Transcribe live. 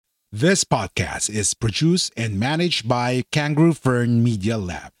This podcast is produced and managed by Kangaroo Fern Media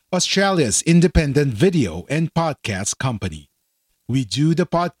Lab, Australia's independent video and podcast company. We do the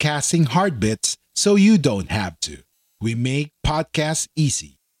podcasting hard bits so you don't have to. We make podcasts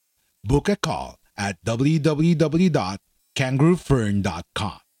easy. Book a call at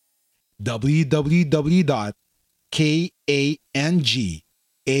www.kangaroofern.com.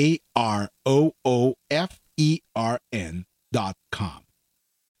 www.kangaroofern.com.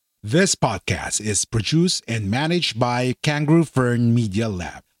 This podcast is produced and managed by Kangaroo Fern Media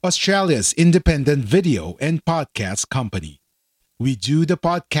Lab, Australia's independent video and podcast company. We do the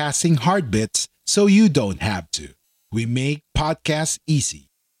podcasting hard bits so you don't have to. We make podcasts easy.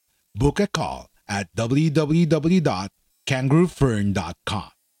 Book a call at www.kangaroofern.com.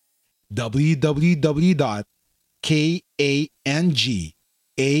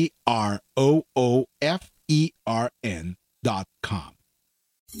 www.kangaroofern.com.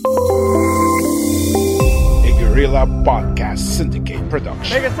 A Guerrilla Podcast Syndicate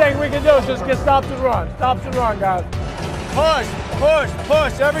production. Biggest thing we can do is just get stops and run. Stops and run, guys. Push, push,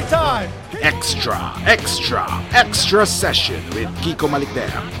 push every time. Extra session with Kiko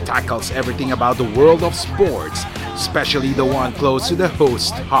Malikdem tackles everything about the world of sports, especially the one close to the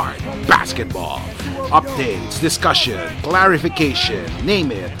host's heart, basketball. Updates, discussion, clarification,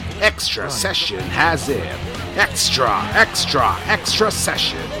 name it. Extra session has it. Extra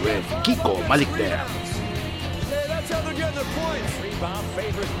session with Kiko Malikdem. That's how they're getting the points. Rebound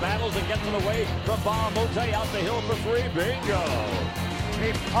favors battles and gets it away from Bob Mote out the hill for three. Bingo.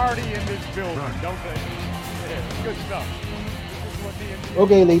 They party in this building, don't they? Yeah, good stuff.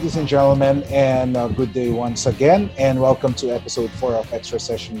 Okay, ladies and gentlemen, and good day once again, and welcome to episode 4 of Extra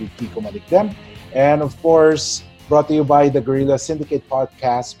Session with Kiko Malikdem. And of course, brought to you by the Guerrilla Syndicate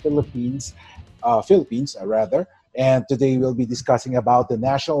Podcast Philippines. And today we'll be discussing about the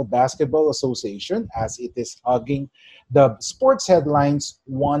National Basketball Association as it is hugging the sports headlines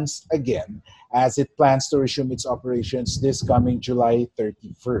once again as it plans to resume its operations this coming July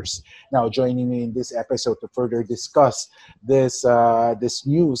 31st. Now, joining me in this episode to further discuss this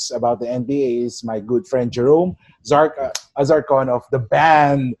news about the NBA is my good friend Jerome Azarcon of the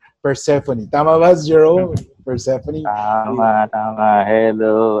band Persephone. Tama ba, Jerome? Persephone? Tama.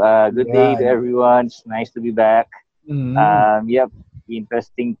 Hello. Good day to everyone. It's nice to be back. Yep.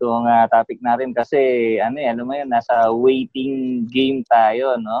 Interesting tong topic natin kasi alam mo yun, nasa waiting game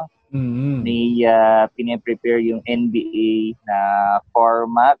tayo, no? Pine-prepare yung NBA na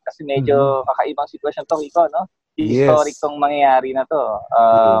format kasi medyo kakaibang sitwasyon to, Kiko, no? Historic tong mangyayari na to.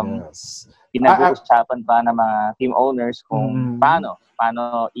 Pinag-uusapan pa ng mga team owners kung paano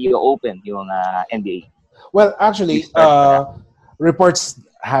i-open yung NBA. Well, actually, reports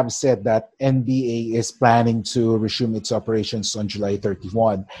have said that NBA is planning to resume its operations on July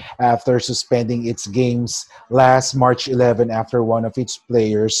 31 after suspending its games last March 11 after one of its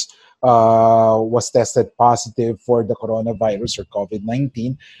players was tested positive for the coronavirus or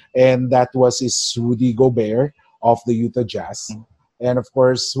COVID-19, and that was Rudy Gobert of the Utah Jazz. And of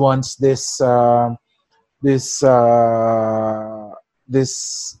course, once this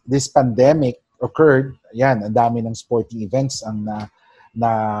pandemic occurred, ang dami ng sporting events ang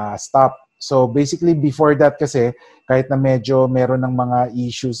na-stop. So basically, before that kasi, kahit na medyo meron ng mga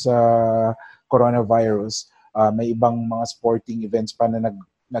issues sa coronavirus, may ibang mga sporting events pa na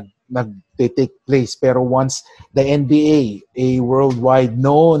nag-take place. Pero once the NBA, a worldwide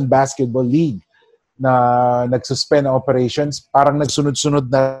known basketball league, na nag-suspend ang operations, parang nagsunod-sunod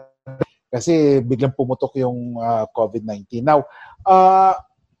na kasi biglang pumutok yung COVID-19. Now,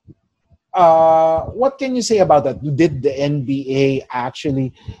 what can you say about that? Did the NBA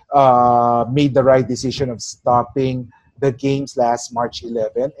actually made the right decision of stopping the games last March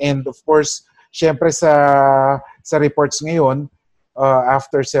 11? And of course, syempre sa reports ngayon,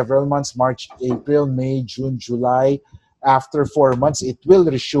 after several months, March, April, May, June, July, after 4 months, it will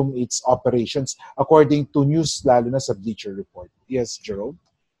resume its operations according to news, lalo na sa Bleacher Report. Yes, Jerome?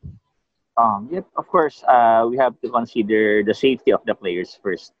 Yep, of course, we have to consider the safety of the players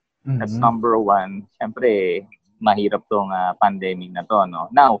first. That's number one. Siyempre, mahirap tong pandemic na to, no?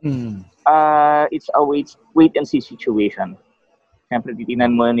 Now, it's a wait and see situation. Siyempre,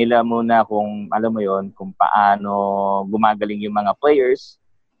 titinan mo nila muna kung, alam mo yon, kung paano gumagaling yung mga players.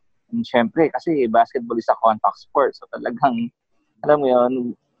 And siyempre, kasi basketball is a contact sport. So talagang, alam mo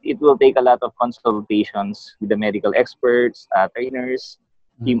yon, it will take a lot of consultations with the medical experts, trainers,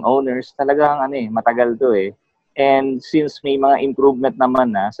 team owners. Talagang, matagal to eh. And since may mga improvement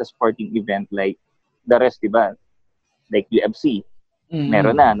naman na sa sporting event like the rest, diba? Like UFC,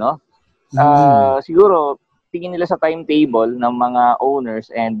 meron na, no? Siguro, tingin nila sa timetable ng mga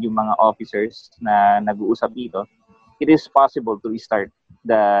owners and yung mga officers na nag-uusap dito, it is possible to restart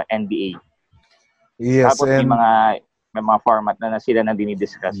the NBA. Yes, tapos and may mga format na sila na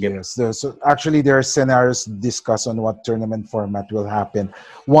dinidiscuss. yes, so actually there are scenarios discussed on what tournament format will happen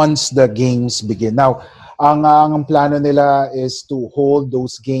once the games begin. Now, ang plano nila is to hold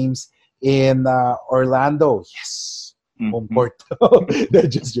those games in Orlando. Yes, home court. They're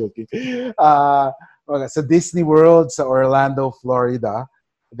just joking. Sa Disney World sa Orlando, Florida,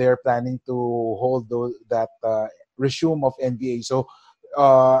 they're planning to hold that resume of NBA. So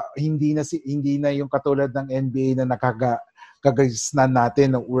hindi na yung katulad ng NBA na kagagisnan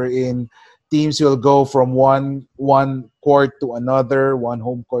natin, wherein teams will go from one court to another, one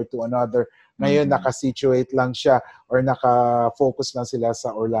home court to another. Ngayon, nakasituate lang siya or naka-focus lang sila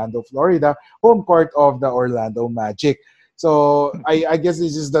sa Orlando, Florida, home court of the Orlando Magic. So, I guess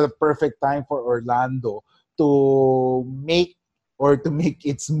this is the perfect time for Orlando to make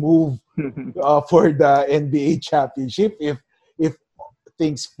its move for the NBA championship if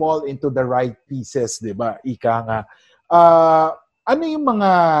things fall into the right pieces, di ba? Ika nga. Ano yung mga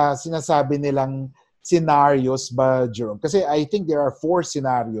sinasabi nilang scenarios ba, Jerome? Kasi I think there are 4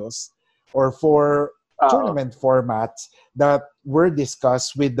 scenarios or 4 tournament formats that were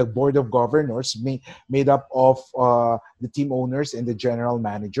discussed with the Board of Governors made up of the team owners and the general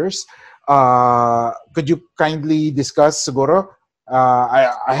managers. Could you kindly discuss siguro?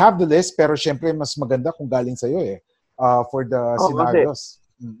 I have the list, pero syempre mas maganda kung galing sa'yo for the scenarios.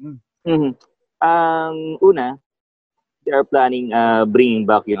 Una, they are planning bringing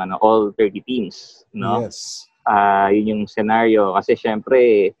back yung all 30 teams, no? Yes. Yun yung scenario kasi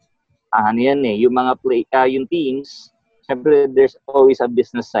syempre yung mga yung teams, syempre there's always a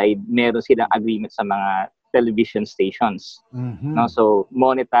business side. Meron silang agreement sa mga television stations. No? So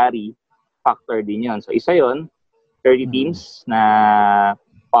monetary factor din yun. So isa yun, 30 teams na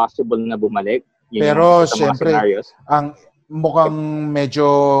possible na bumalik. Yun pero sa syempre, ang mukhang medyo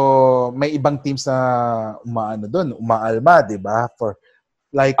may ibang teams na umaalma, di ba? For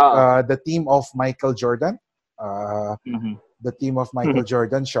like the team of Michael Jordan, the team of Michael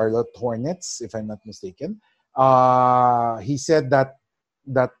Jordan, Charlotte Hornets, if I'm not mistaken. He said that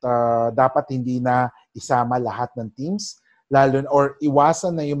dapat hindi na isama lahat ng teams, lalo or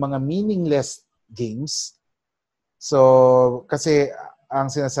iwasan na yung mga meaningless games. So, kasi ang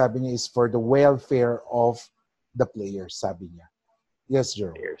sinasabi niya is for the welfare of the players, sabi niya. Yes,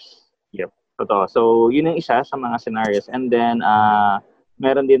 Jerome. Players. Yep. Totoo. So, yun ang isa sa mga scenarios. And then,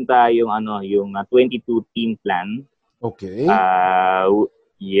 meron din tayong yung 22-team plan. Okay.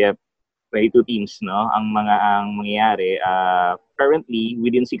 Yep. 22 teams, no? Ang mangyayari, currently,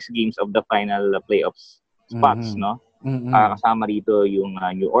 within 6 games of the final playoffs spots, no? Kasama rito yung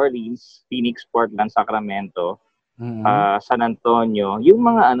New Orleans, Phoenix, Portland, Sacramento, San Antonio, yung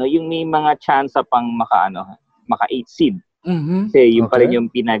mga yung may mga chance pang maka 8 seed. Kasi yung pa rin yung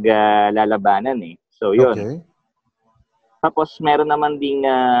pinaglalabanan So yun. Okay. Tapos meron naman ding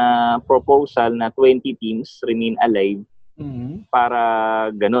proposal na 20 teams remain alive para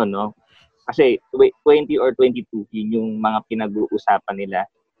ganun, no? Kasi 20 or 22 yun yung mga pinag-uusapan nila.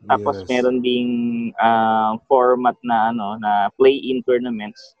 Tapos meron ding format na na play-in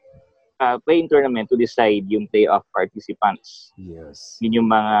tournament to decide yung playoff participants. Yes. Yun yung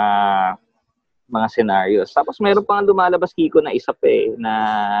mga scenarios. Tapos meron pang lumalabas, Kiko, na isa pa na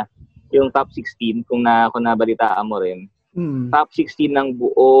yung top 16 kung nabalitaan mo rin. Top 16 ng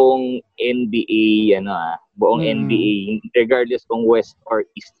buong NBA, buong NBA, regardless kung West or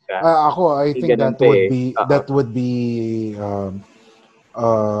East ka. I think that would be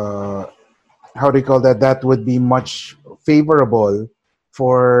how do you call that? That would be much favorable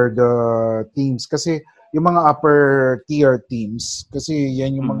for the teams kasi yung mga upper tier teams kasi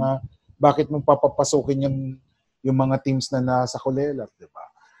yan yung mga bakit mo papapasukin yung mga teams na nasa kulelat, di ba?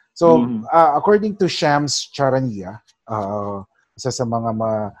 So, according to Shams Charania, isa sa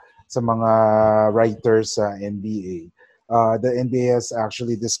mga writers sa NBA, the NBA has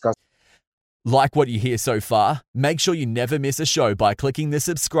actually discussed. Like what you hear so far? Make sure you never miss a show by clicking the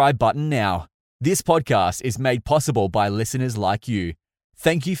subscribe button now. This podcast is made possible by listeners like you.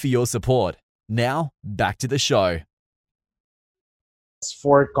 Thank you for your support. Now, back to the show.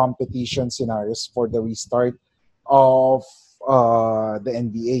 4 competition scenarios for the restart of the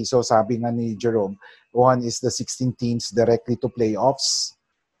NBA. So sabi nga ni Jerome, one is the 16 teams directly to playoffs.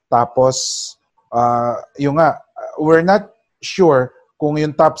 Tapos, we're not sure kung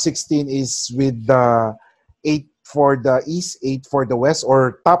yung top 16 is with the 8 for the East, 8 for the West,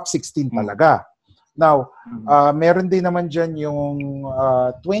 or top 16 talaga. Now, meron din naman dyan yung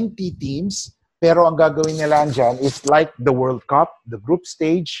 20 teams Pero ang gagawin nila dyan is like the World Cup, the group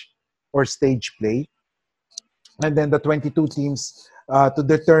stage or stage play. And then the 22 teams to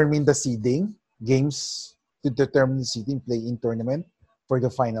determine the seeding, games to determine the seeding, play-in tournament for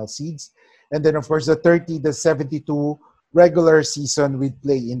the final seeds. And then, of course, the 72 regular season with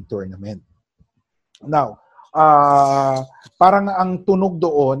play-in tournament. Now, parang ang tunog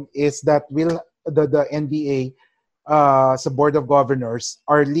doon is that the NBA sa Board of Governors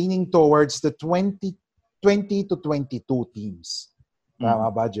are leaning towards the 20 to 22 teams.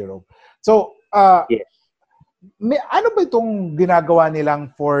 Tama ba, Jerome? So, yes. Ano ba itong ginagawa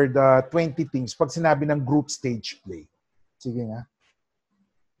nilang for the 20 teams pag sinabi ng group stage play? Sige nga.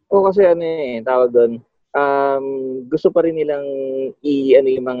 Kasi tawag doon, gusto pa rin nilang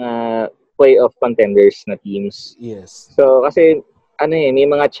yung mga playoff contenders na teams. Yes. So, kasi, may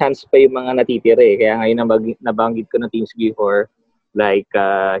mga chance pa yung mga natitira eh. Kaya ngayon nabanggit ko na teams before, like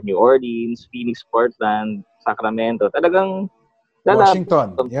New Orleans, Phoenix, Portland, Sacramento. Talagang,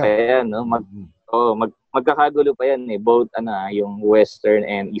 Washington. Yeah. Yan, no? Magkakagulo pa yan eh. Both, yung Western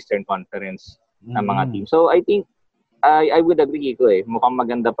and Eastern Conference ng mga teams. So, I think, I would agree ko eh. Mukhang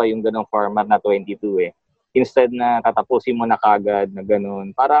maganda pa yung ganong format na 22 eh. Instead na tatapusin mo na kagad na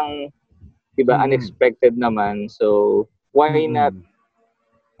ganon. Parang, diba, unexpected naman. So, why not,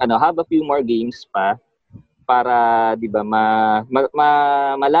 have a few more games pa para, diba,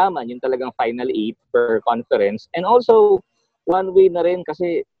 malaman yung talagang final 8 per conference. And also, one way na rin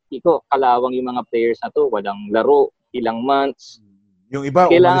kasi, kalawang yung mga players na to. Walang laro, ilang months. Yung iba,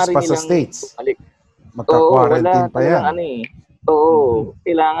 umalis pa sa States. Magka-quarantine pa yan.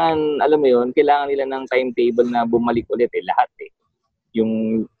 Kailangan, alam mo yun, kailangan nila ng timetable na bumalik ulit lahat eh.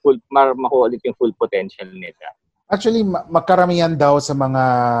 Yung makuha ulit yung full potential nila. Actually, magkaramihan daw sa mga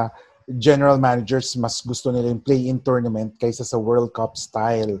general managers, mas gusto nila yung play-in tournament kaysa sa World Cup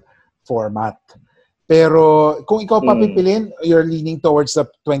style format. Pero kung ikaw papipilin, you're leaning towards the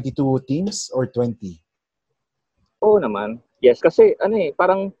 22 teams or 20? Oo naman. Yes, kasi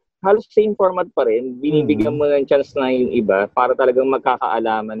parang halos same format pa rin. Binibigyan mo ng chance na yung iba para talagang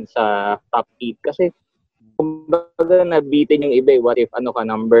magkakaalaman sa top 8. Kasi kumbaga nabitin yung iba. What if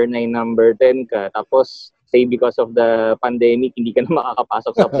number 9, number 10 ka, tapos say because of the pandemic, hindi ka na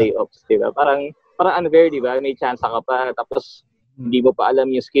makakapasok sa playoffs, diba? Parang unfair, diba? May chance ka pa, tapos hindi mo pa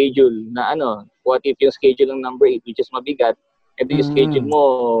alam yung schedule na what if yung schedule ng number 8, which is mabigat, and yung schedule mo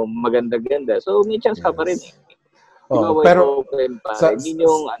maganda-ganda. So, may chance ka pa rin. Pero sa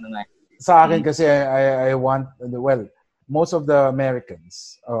akin Mm. kasi I want, well, most of the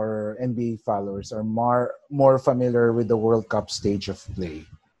Americans or NBA followers are more familiar with the World Cup stage of play,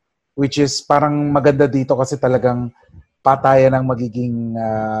 which is parang maganda dito kasi talagang patayan ang magiging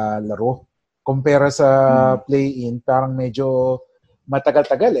laro. Kumpara sa play-in, parang medyo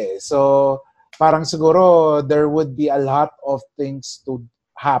matagal-tagal eh. So, parang siguro there would be a lot of things to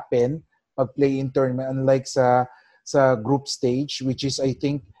happen pag play-in tournament, unlike sa group stage, which is, I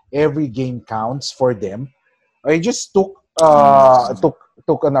think, every game counts for them. I just took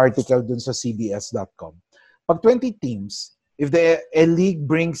an article dun sa CBS.com. Pag 20 teams, if the league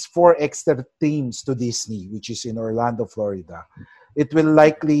brings 4 extra teams to Disney, which is in Orlando, Florida, it will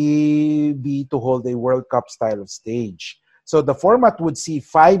likely be to hold a World Cup style of stage. So the format would see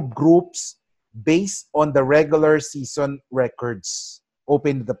 5 groups based on the regular season records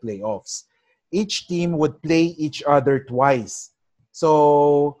open to the playoffs. Each team would play each other twice.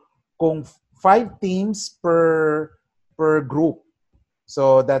 So kung 5 teams per group.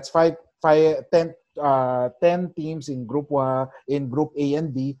 So that's 10 teams in group A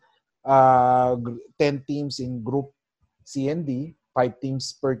and B, 10 teams in group C and D, 5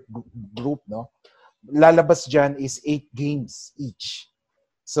 teams per group, no? Lalabas dyan is 8 games each.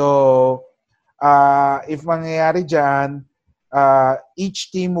 So, if mangyayari dyan,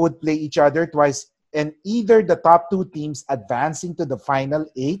 each team would play each other twice, and either the top 2 teams advancing to the final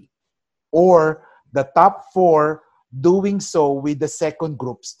 8 or the top 4 doing so with the second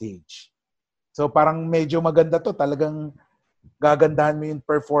group stage. So, parang medyo maganda to. Talagang gagandahan mo yung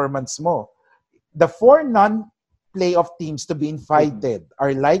performance mo. The 4 non-playoff teams to be invited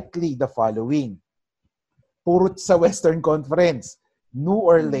are likely the following. Puro sa Western Conference. New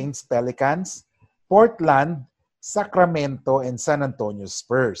Orleans Pelicans, Portland, Sacramento, and San Antonio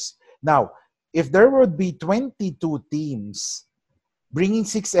Spurs. Now, if there would be 22 teams, bringing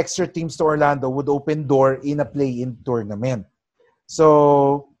 6 extra teams to Orlando would open door in a play-in tournament.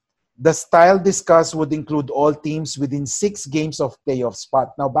 So, the style discussed would include all teams within 6 games of playoff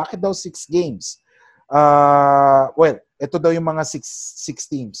spot. Now, bakit daw 6 games? Well, ito daw yung mga 6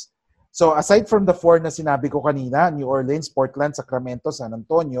 teams. So, aside from the 4 na sinabi ko kanina, New Orleans, Portland, Sacramento, San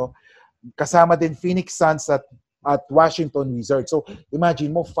Antonio, kasama din Phoenix Suns at Washington Wizards. So imagine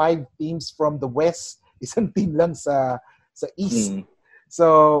mo 5 teams from the West, isang team lang sa East.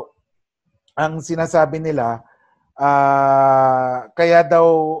 So ang sinasabi nila kaya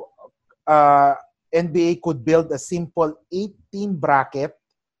daw NBA could build a simple 8-team bracket,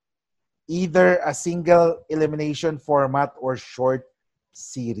 either a single elimination format or short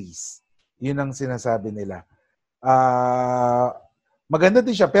series. Yun ang sinasabi nila. Maganda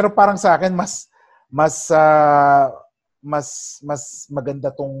din siya, pero parang sa akin mas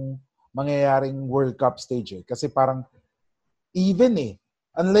maganda tong mangyayaring World Cup stage kasi parang even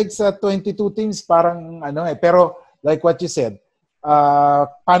unlike sa 22 teams parang pero like what you said,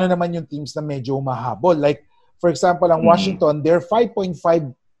 paano naman yung teams na medyo mahabol, like for example ang Washington, they're 5.5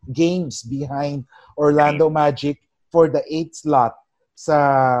 games behind Orlando Magic for the 8th slot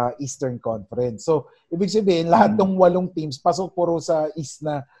sa Eastern Conference. So, ibig sabihin, lahat ng 8 teams pasok puro sa East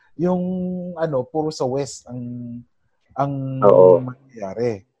na yung puro sa West ang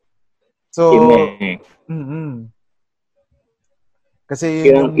mangyayari. So, kasi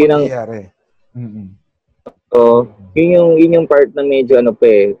yun yung mangyayari. So, yun yung part na medyo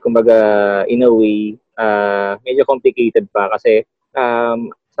kumbaga in a way, medyo complicated pa kasi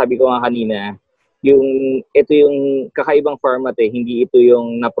sabi ko nga kanina, ito yung kakaibang format hindi ito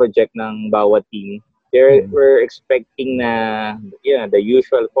yung na-project ng bawat team. We're expecting na the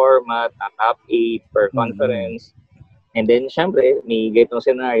usual format, top 8 per conference. And then syempre, may ganitong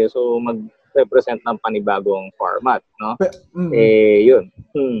scenario so mag-represent ng panibagong format, no? Yun.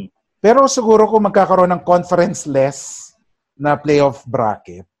 Pero siguro kung magkakaroon ng conference-less na playoff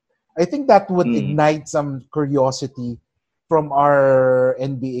bracket, I think that would ignite some curiosity from our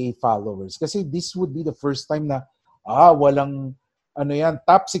NBA followers. Kasi this would be the first time na walang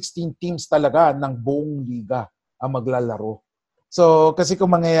top 16 teams talaga ng buong liga ang maglalaro. So, kasi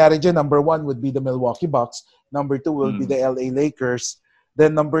kung mangyayari dyan, number 1 would be the Milwaukee Bucks, number 2 will be the LA Lakers,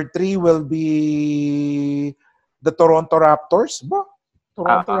 then number 3 will be the Toronto Raptors.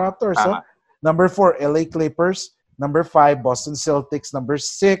 Raptors. Number 4, LA Clippers. Number 5, Boston Celtics. Number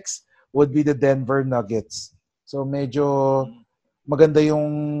 6 would be the Denver Nuggets. So, medyo maganda yung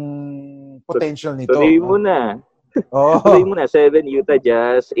potential nito. Tuloy mo na. Tuloy mo na. 7, Utah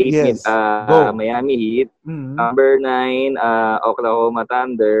Jazz. 8, Miami Heat. Number 9, Oklahoma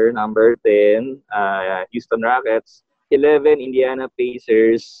Thunder. Number 10, Houston Rockets. 11, Indiana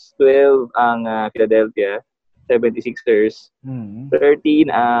Pacers. 12, ang Philadelphia 76ers. 13,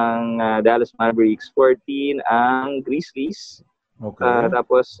 ang Dallas Mavericks. 14, ang Grizzlies. Okay.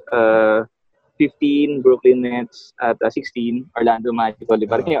 Tapos, 15, Brooklyn Nets, at 16, Orlando Magic.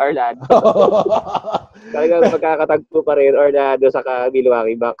 Parang yung Orlando. Talagang magkakatagpo pa rin Orlando sa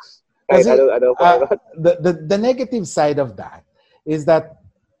Milwaukee Bucks. Kahit ano the negative side of that is that,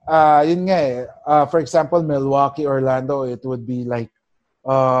 yun nga for example, Milwaukee, Orlando, it would be like,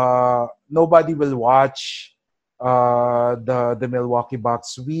 nobody will watch the Milwaukee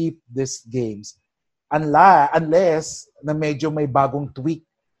Bucks sweep these games unless na medyo may bagong tweak.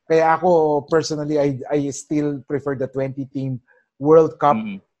 Kaya ako, personally, I still prefer the 20-team World Cup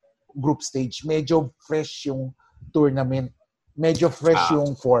group stage. Medyo fresh yung tournament. Medyo fresh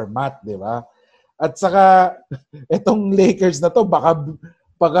yung format, di ba? At saka, itong Lakers na to, baka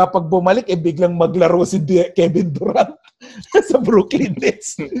pag bumalik, biglang maglaro si Kevin Durant sa Brooklyn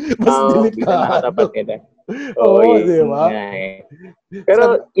Nets. Mas delikado. Di ba?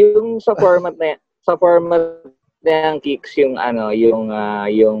 Pero yung sa format ng kicks yung 1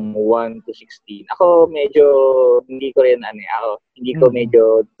 to 16. Ako medyo hindi ko rin hindi ko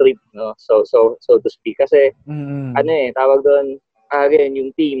medyo trip, no. So to speak kasi tawag doon again yung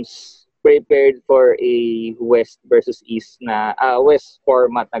teams prepared for a West versus East na West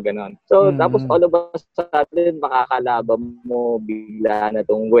format na ganon. So tapos all of a sudden makakalaban mo bigla na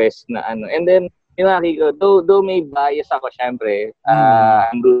tong West na and then yung nakikita though may bias ako syempre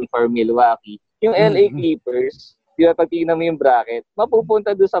I'm rooting for Milwaukee. Yung LA Clippers, pag tingnan mo yung bracket,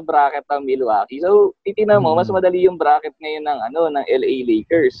 mapupunta doon sa bracket ng Milwaukee. So, titingnan mo, mas madali yung bracket ngayon ng LA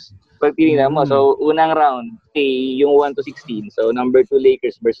Lakers. Pag tingnan mo, so, unang round, yung 1 to 16. So, number 2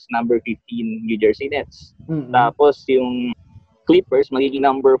 Lakers versus number 15 New Jersey Nets. Tapos, yung Clippers, magiging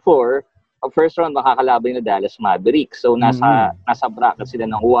number 4. First round, makakalaban yung Dallas Mavericks. So, nasa bracket sila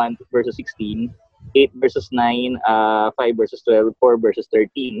ng 1 versus 16. 8 versus 9, 5 versus 12, 4 versus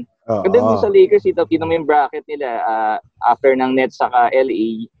 13. And then sa Lakers, ito mo yung bracket nila. After ng Nets saka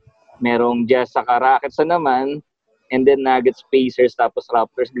LA, merong Jazz saka Rockets na naman. And then Nuggets, Pacers, tapos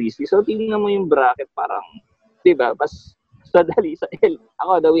Raptors, Grizzlies. So tingnan mo yung bracket parang, di ba, mas madali sa LA.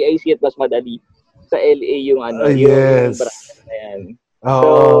 Ako, the way I see it, mas madali sa LA yung yes. yung bracket na yan.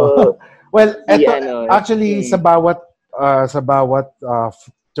 So, Well, actually sa bawat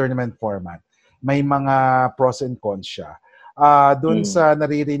tournament format, may mga pros and cons siya. Doon sa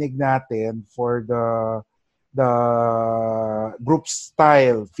naririnig natin for the group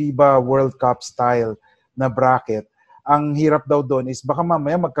style, FIBA World Cup style na bracket, ang hirap daw doon is baka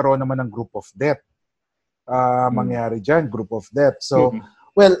mamaya magkaroon naman ng group of death. Mangyari dyan, group of death. So,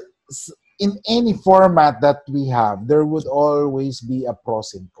 well, in any format that we have, there would always be a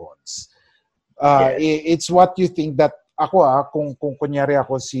pros and cons. It's what you think that ako kung kunyari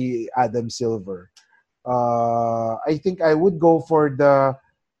ako si Adam Silver, I think I would go for the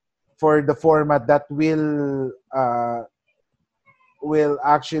format that will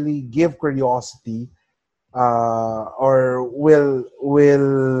actually give curiosity or will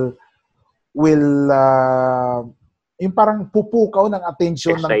yung parang pupukaw ng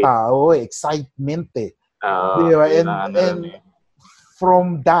atensyon ng tao, excitement diba? And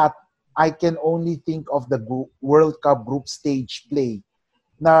from that, I can only think of the World Cup group stage play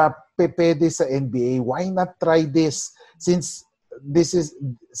na pwede sa NBA. Why not try this? Since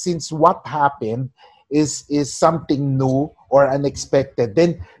what happened is something new or unexpected,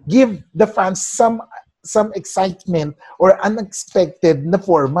 then give the fans some excitement or unexpected na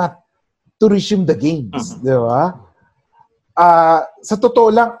format to resume the games, di ba? Sa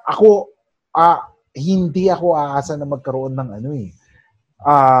totoo lang, ako hindi ako aasa na magkaroon ng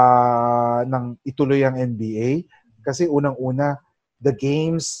ng ituloy ang NBA kasi unang-una the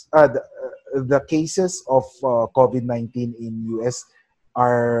games the cases of COVID-19 in US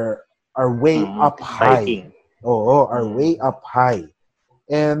are way up high. Are way up high.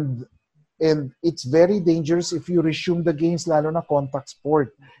 And it's very dangerous if you resume the games, lalo na contact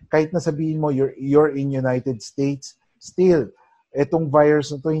sport. Kahit na sabihin mo you're in United States, still etong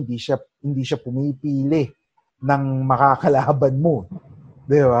virus na to hindi siya pumipili ng makakalaban mo.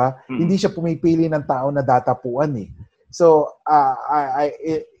 'Di ba? Hindi siya pumipili ng tao na datapuan eh. So,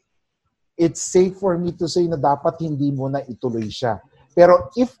 it's safe for me to say na dapat hindi mo na ituloy siya. Pero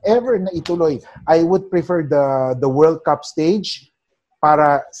if ever na ituloy, I would prefer the World Cup stage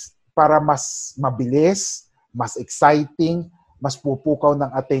para mas mabilis, mas exciting, mas pupukaw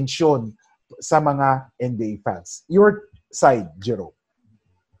ng atensyon sa mga NBA fans. Your side, Jero.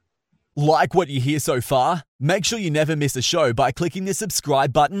 Like what you hear so far? Make sure you never miss a show by clicking the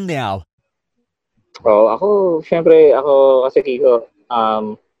subscribe button now. Ako kasi Kiko,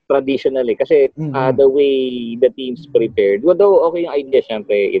 traditionally kasi the way the teams prepared, although okay yung idea,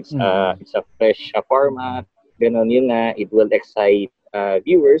 syempre it's a fresh format, ganun yun nga, it will excite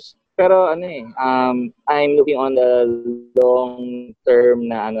viewers, pero I'm looking on the long term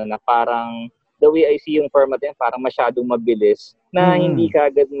na na parang the way I see yung format yan, parang masyadong mabilis na hindi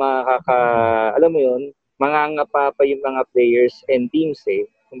kagad alam mo yun, mangangapa pa yung mga players and teams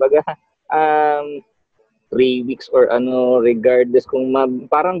kumbaga 3 weeks or regardless kung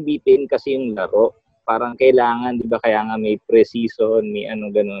parang bitin kasi yung laro. Parang kailangan, di ba, kaya nga may pre-season, may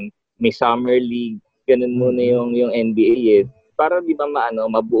ganun, may summer league, ganun muna yung NBA para di ba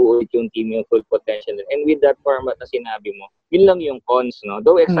mabuo yung team yung full potential. And with that format na sinabi mo, yun lang yung cons, no?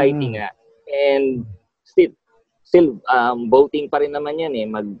 Though exciting nga. And still voting pa rin naman yan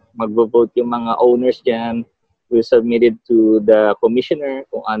mag-vote yung mga owners dyan. We submitted to the commissioner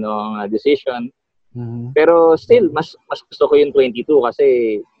kung ano ang decision. Pero still, mas gusto ko yung 22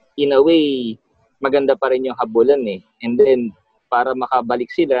 kasi in a way, maganda pa rin yung habulan And then, para makabalik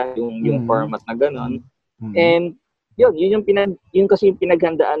sila yung format na ganon. And yun kasi yung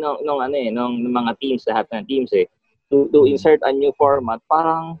pinaghandaan ng mga teams, lahat ng teams to insert a new format,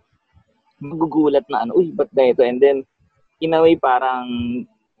 parang magugulat na ba't na ito? And then, in a way, parang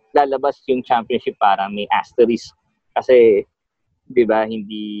lalabas yung championship parang may asterisk kasi di ba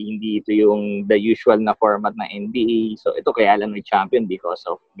hindi ito yung the usual na format na NBA, so ito kaya lang may champion because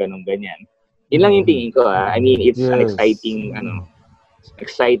of ganyan. Yun lang yung tingin ko I mean, it's an exciting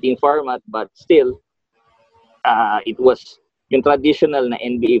format, but still it was yung traditional na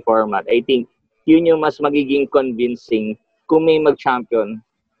NBA format. I think yun yung mas magiging convincing kung may mag-champion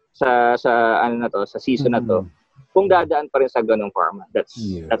sa sa season na to, kung dadaan pa rin sa ganung format. That's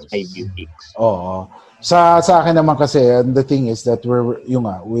my view. Sa akin naman kasi, the thing is that we're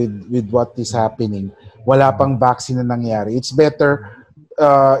with what is happening, wala pang vaccine na nangyari. It's better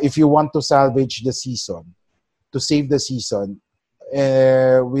if you want to salvage the season, to save the season,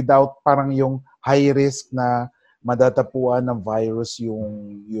 without parang yung high risk na madatapuan ng virus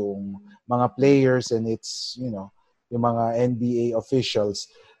yung mga players and it's yung mga NBA officials.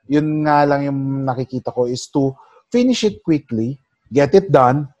 Yun nga lang yung nakikita ko is to finish it quickly, get it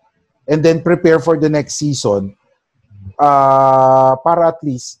done, and then prepare for the next season para at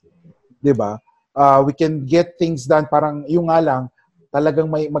least 'di ba? We can get things done. Parang yung nga lang,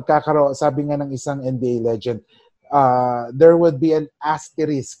 talagang may magkakaroon, sabi nga ng isang NBA legend, there would be an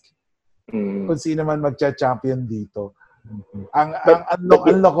asterisk kung sino man magcha-champion dito. Ang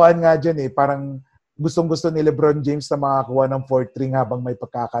lokohan nga dyan parang gustong-gusto ni LeBron James na makakuha ng 4th ring habang may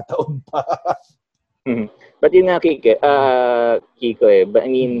pagkakataon pa. But yun nga, Kiko But I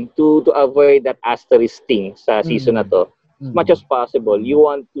mean, to avoid that asterisk thing sa season na to, as much as possible, you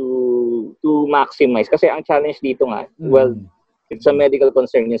want to maximize. Kasi ang challenge dito nga, well, it's a medical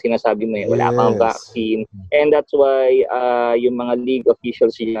concern yung sinasabi mo wala pang vaccine. And that's why yung mga league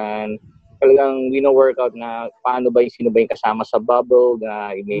officials yan, talagang workout na paano ba sino ba yung kasama sa bubble,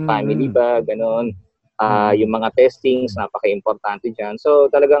 na may family ba, ganon. Yung mga testings, napaka-importante dyan. So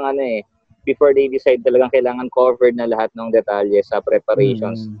talagang before they decide, talagang kailangan covered na lahat ng detalye sa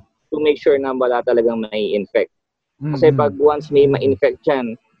preparations to make sure na wala talagang may infect. Kasi pag once may ma-infect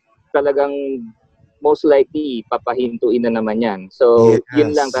dyan, talagang most likely papahintuin na naman yan. So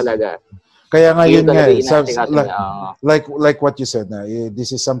yun lang talaga. Kaya nga yun like what you said na, this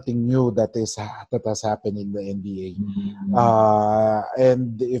is something new that has happened in the NBA.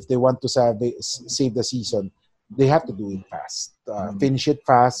 And if they want to save the season, they have to do it fast. Finish it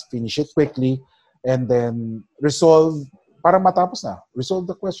fast, finish it quickly, and then resolve, para matapos na. Resolve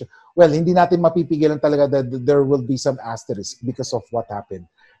the question. Well, hindi natin mapipigilan talaga that there will be some asterisk because of what happened.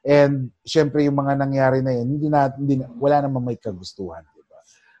 And syempre yung mga nangyari na yun, wala namang may kagustuhan. Diba?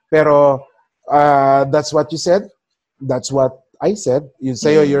 Pero that's what you said. That's what I said. You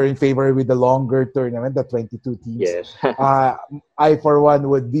say you're in favor with the longer tournament, the 22 teams. Yes. I, for one,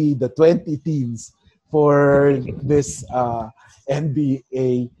 would be the 20 teams for this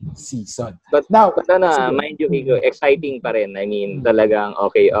NBA season. But mind you, Kiko, exciting pa rin. I mean, talagang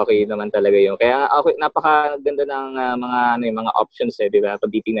okay naman talaga yun. Kaya napakaganda ng mga options di ba?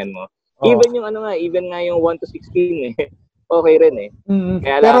 Pag titingnan mo. Even yung even nga yung 1 to 16 okay rin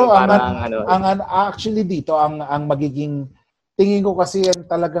Kaya pero lang actually dito ang magiging tingin ko kasi yan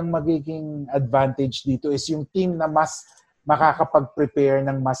talagang magiging advantage dito is yung team na mas makakapag-prepare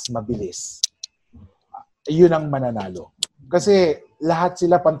ng mas mabilis. Yun ang mananalo. Kasi lahat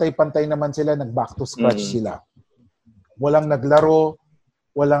sila pantay-pantay naman sila, nag-back to scratch sila. Walang naglaro,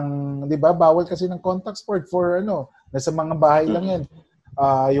 walang, 'di ba, bawal kasi ng contact sport for nasa mga bahay lang yan.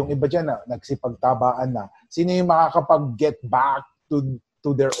 Yung iba diyan nagsipagtabaan na. Sino yung makakapag-get back to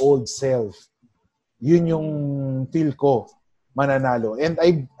their old self? Yun yung feel ko mananalo. And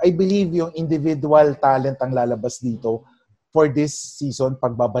I believe yung individual talent ang lalabas dito for this season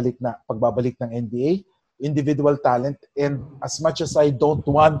pagbabalik ng NBA. Individual talent, and as much as I don't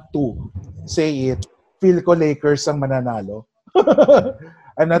want to say it, feel ko Lakers ang mananalo.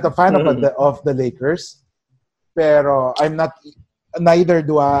 I'm not a fan of the Lakers, pero I'm a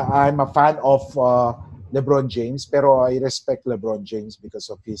fan of LeBron James, pero I respect LeBron James because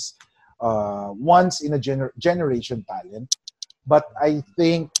of his once in a generation talent. But I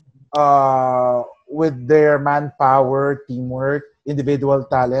think with their manpower, teamwork, individual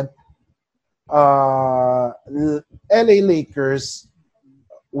talent, LA Lakers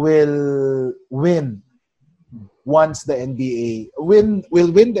will win once the NBA will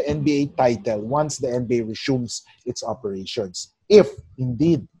win the NBA title once the NBA resumes its operations. If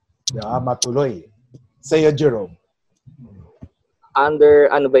indeed matuloy. Sa'yo, Jerome. Under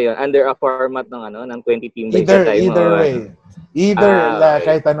Under a format ng 20 team by either time. Either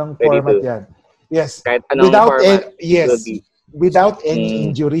kahit anong 22. Format yan. Yes. Kahit anong format. Without any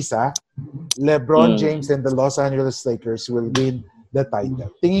injuries, LeBron James and the Los Angeles Lakers will win the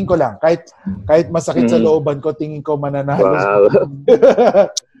title. Tingin ko lang, kahit masakit sa looban ko, tingin ko mananalo. Wow.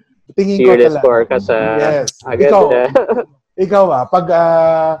 Tingin ko talaga. Score ka sa agad. Ikaw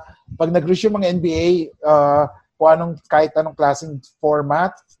pag nag-resume ang NBA, kahit anong klaseng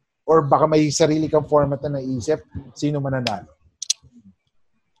format or baka may sarili kang format na naisip, sino mananalo?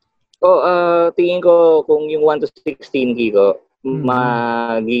 Tingin ko kung yung 1 to 16 Kiko,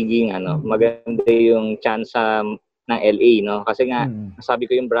 magiging maganda yung chance ng LA, no? Kasi nga, sabi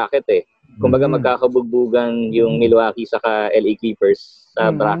ko yung bracket Kumbaga magkakabugbugan yung Milwaukee saka LA Clippers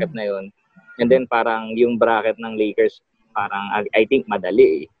sa bracket na yun. And then parang yung bracket ng Lakers, parang I think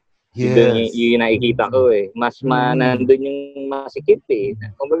madali Yes. Yung nakikita ko Mas nandun yung masikip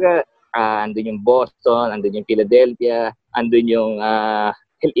Kumbaga, andun yung Boston, andun yung Philadelphia, andun yung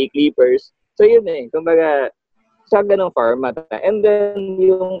LA Clippers. So yun kumbaga sa ganung format. And then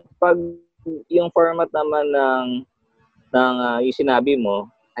yung format naman ng yung sinabi mo,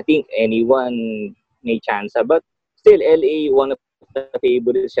 I think anyone may chance. But still LA one of the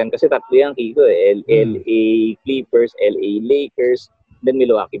favorites yan kasi tatlo yan Kiko LA Clippers, LA Lakers. than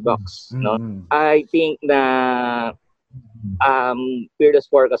Milwaukee Bucks, no? I think na fearless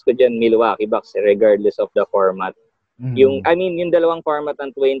forecast ko dyan, Milwaukee Bucks, regardless of the format. Yung dalawang format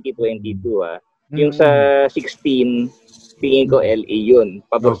ng 2022, yung sa 16, tingin ko LA yun.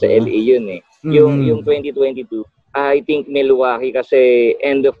 Pabor sa LA yun eh. Yung 2022, I think Milwaukee kasi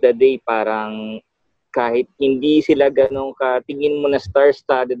end of the day parang kahit hindi sila ganun ka, tingin mo na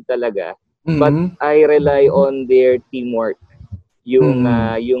star-studded talaga, but I rely on their teamwork. Yung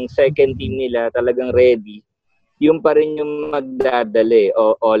second team nila talagang ready. Yung pa rin yung magdadali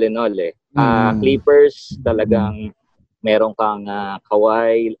all in all eh. Clippers talagang meron kang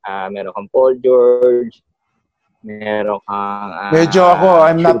Kawhi, meron kang Paul George, meron kang medyo ako,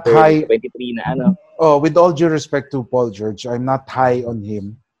 I'm not high 23 na ano. Oh, with all due respect to Paul George, I'm not high on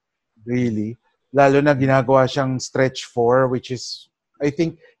him. Really. Lalo na ginagawa siyang stretch 4, which is, I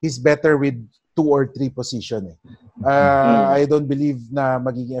think, he's better with 2 or 3 position. I don't believe na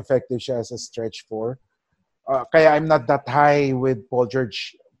magiging effective siya as a stretch 4. Kaya I'm not that high with Paul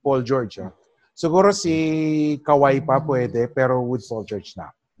George. Siguro si Kawhi pa pwede, pero with Paul George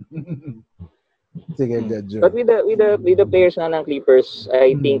na. Sige, but with the players na ng Clippers,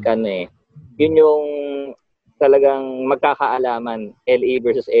 I think yun yung talagang magkakaalaman, LA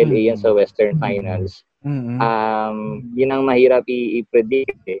versus LA yan sa Western Finals. Yun ang mahirap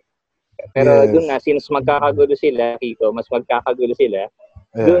i-predict eh. Pero dun nga, since magkakagulo sila, Kiko, mas magkakagulo sila,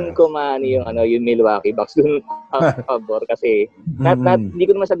 dun ko maano yung Milwaukee Bucks, dun pabor kasi hindi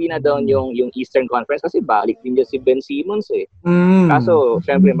ko naman sabihin na doon yung Eastern Conference kasi balik din dyan si Ben Simmons eh. Kaso,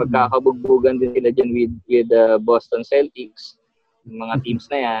 syempre, magkakabugbugan din sila dyan with Boston Celtics, yung mga teams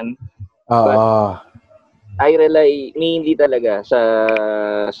na yan. But I rely mainly talaga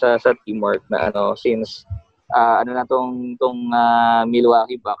sa teamwork na since tong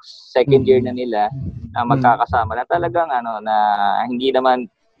Milwaukee Bucks second year na nila na magkakasama na talagang na hindi naman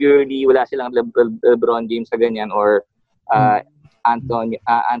purely wala silang LeBron James sa ganyan or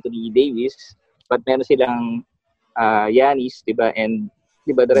Anthony Davis, but meron silang Giannis, diba, and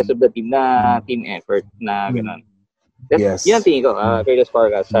diba the rest of the team na team effort na gano'n. Yun ang tingin ko, Fearless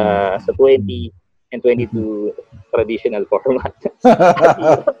Forecast sa 20 and 22 traditional format.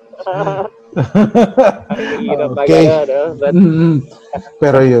 Okay.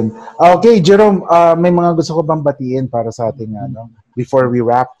 Pero yun. Okay, Jerome, may mga gusto ko bang batiin para sa ating before we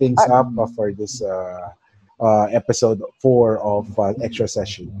wrap things up for this episode 4 of Extra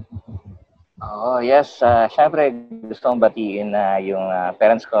Session. Oh, yes. Syempre, gusto kong batiin na yung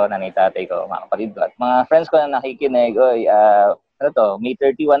parents ko, nanay, tatay ko, mga kapatid ko, at mga friends ko na nakikinig. May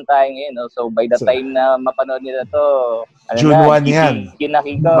 31 tayo ngayon. No? So, by the time na mapanood nila to, June 1 yan. GCQ na,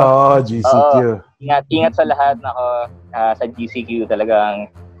 Kiko. GCQ. Ingat sa lahat nako sa GCQ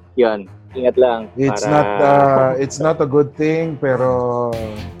talagang yun. Ingat lang. It's not a good thing, pero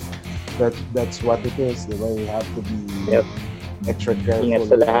that's what it is. Diba? You have to be extra careful. Ingat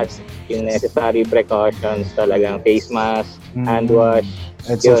sa lahat. Yung necessary precautions talagang face mask, hand wash,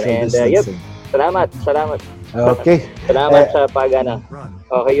 and social distancing. Salamat. Okay. Salamat sa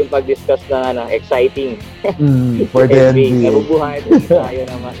okay yung pag-discuss na exciting. For the NBA. Nabubuhay tayo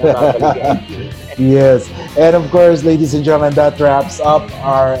naman. Yes. And of course, ladies and gentlemen, that wraps up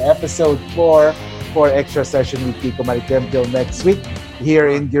our episode 4 for Extra Session with Kiko Malitem. Till next week, here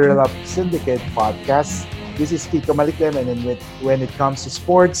in Guerrilla Syndicate Podcast. This is Kiko Malitem, and when it comes to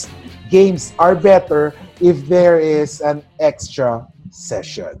sports, games are better if there is an extra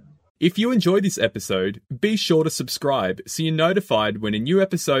session. If you enjoyed this episode, be sure to subscribe so you're notified when a new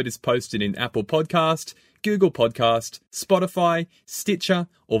episode is posted in Apple Podcast, Google Podcast, Spotify, Stitcher,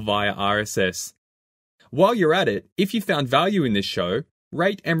 or via RSS. While you're at it, if you found value in this show,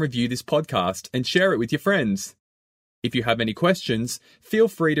 rate and review this podcast and share it with your friends. If you have any questions, feel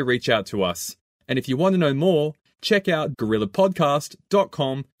free to reach out to us. And if you want to know more, check out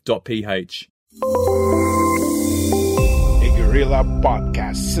gorillapodcast.com.ph. Guerrilla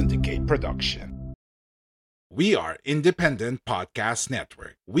Podcast Syndicate production. We are Independent Podcast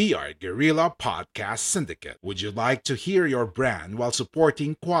Network. We are Guerrilla Podcast Syndicate. Would you like to hear your brand while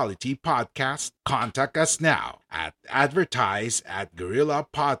supporting quality podcasts? Contact us now at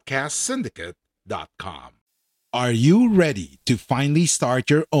advertise@guerrillapodcastsyndicate.com. Are you ready to finally start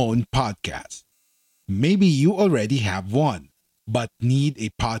your own podcast? Maybe you already have one, but need a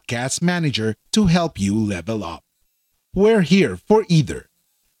podcast manager to help you level up. We're here for either.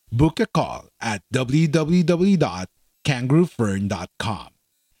 Book a call at www.kangaroofern.com.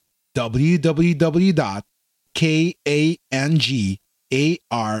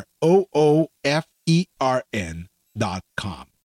 www.kangaroofern.com.